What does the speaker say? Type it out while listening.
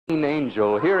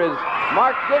Angel. Here is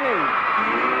Mark Dinning.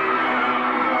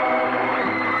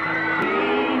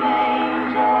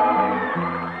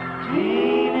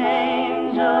 Teen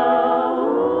angel,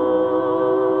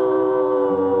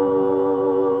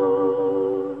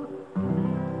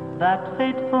 that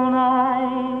fateful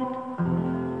night,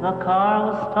 the car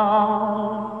was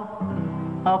stalled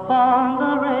upon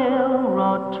the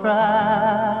railroad track.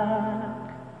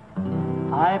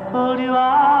 I pulled you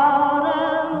out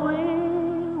and we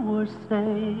were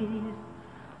safe,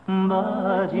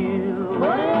 but you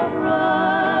went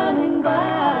running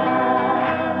back.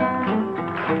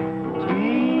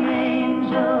 Teen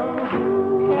angel,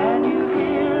 can you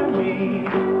hear me?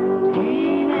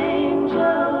 Teen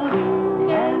angel,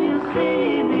 can you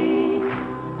see me?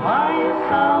 Are you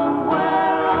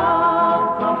somewhere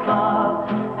up above?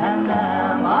 And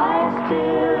am I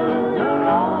still your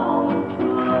own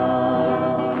true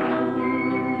love?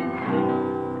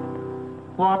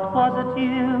 What was it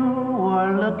you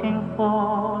were looking for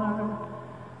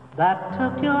that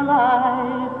took your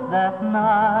life that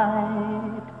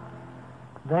night?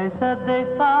 They said they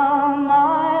found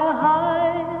my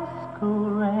high school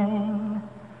ring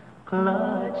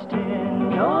clutched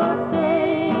in your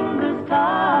fingers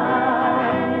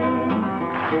tight.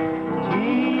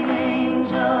 Teen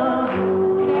angel,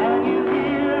 can you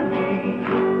hear me?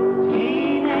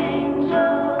 Teen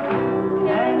angel,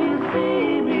 can you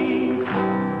see me?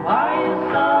 Are you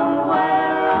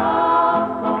somewhere up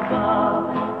above?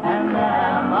 And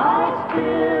am I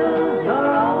still your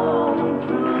own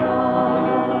true love?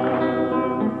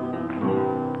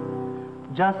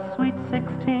 Just sweet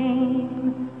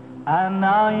 16, and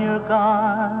now you're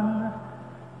gone.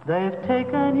 They've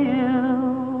taken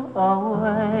you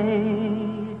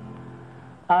away.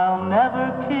 I'll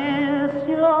never kiss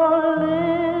your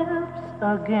lips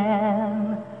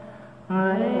again.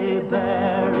 They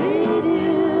buried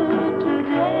you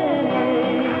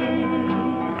today.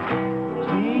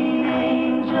 Teen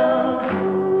angel,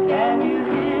 can you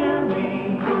hear me?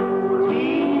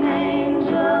 Teen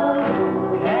angel,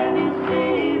 can you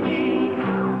see me?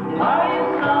 Are you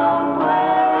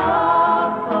somewhere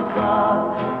up above?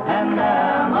 And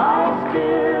am I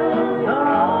still your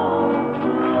own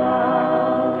true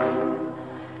love?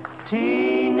 Teen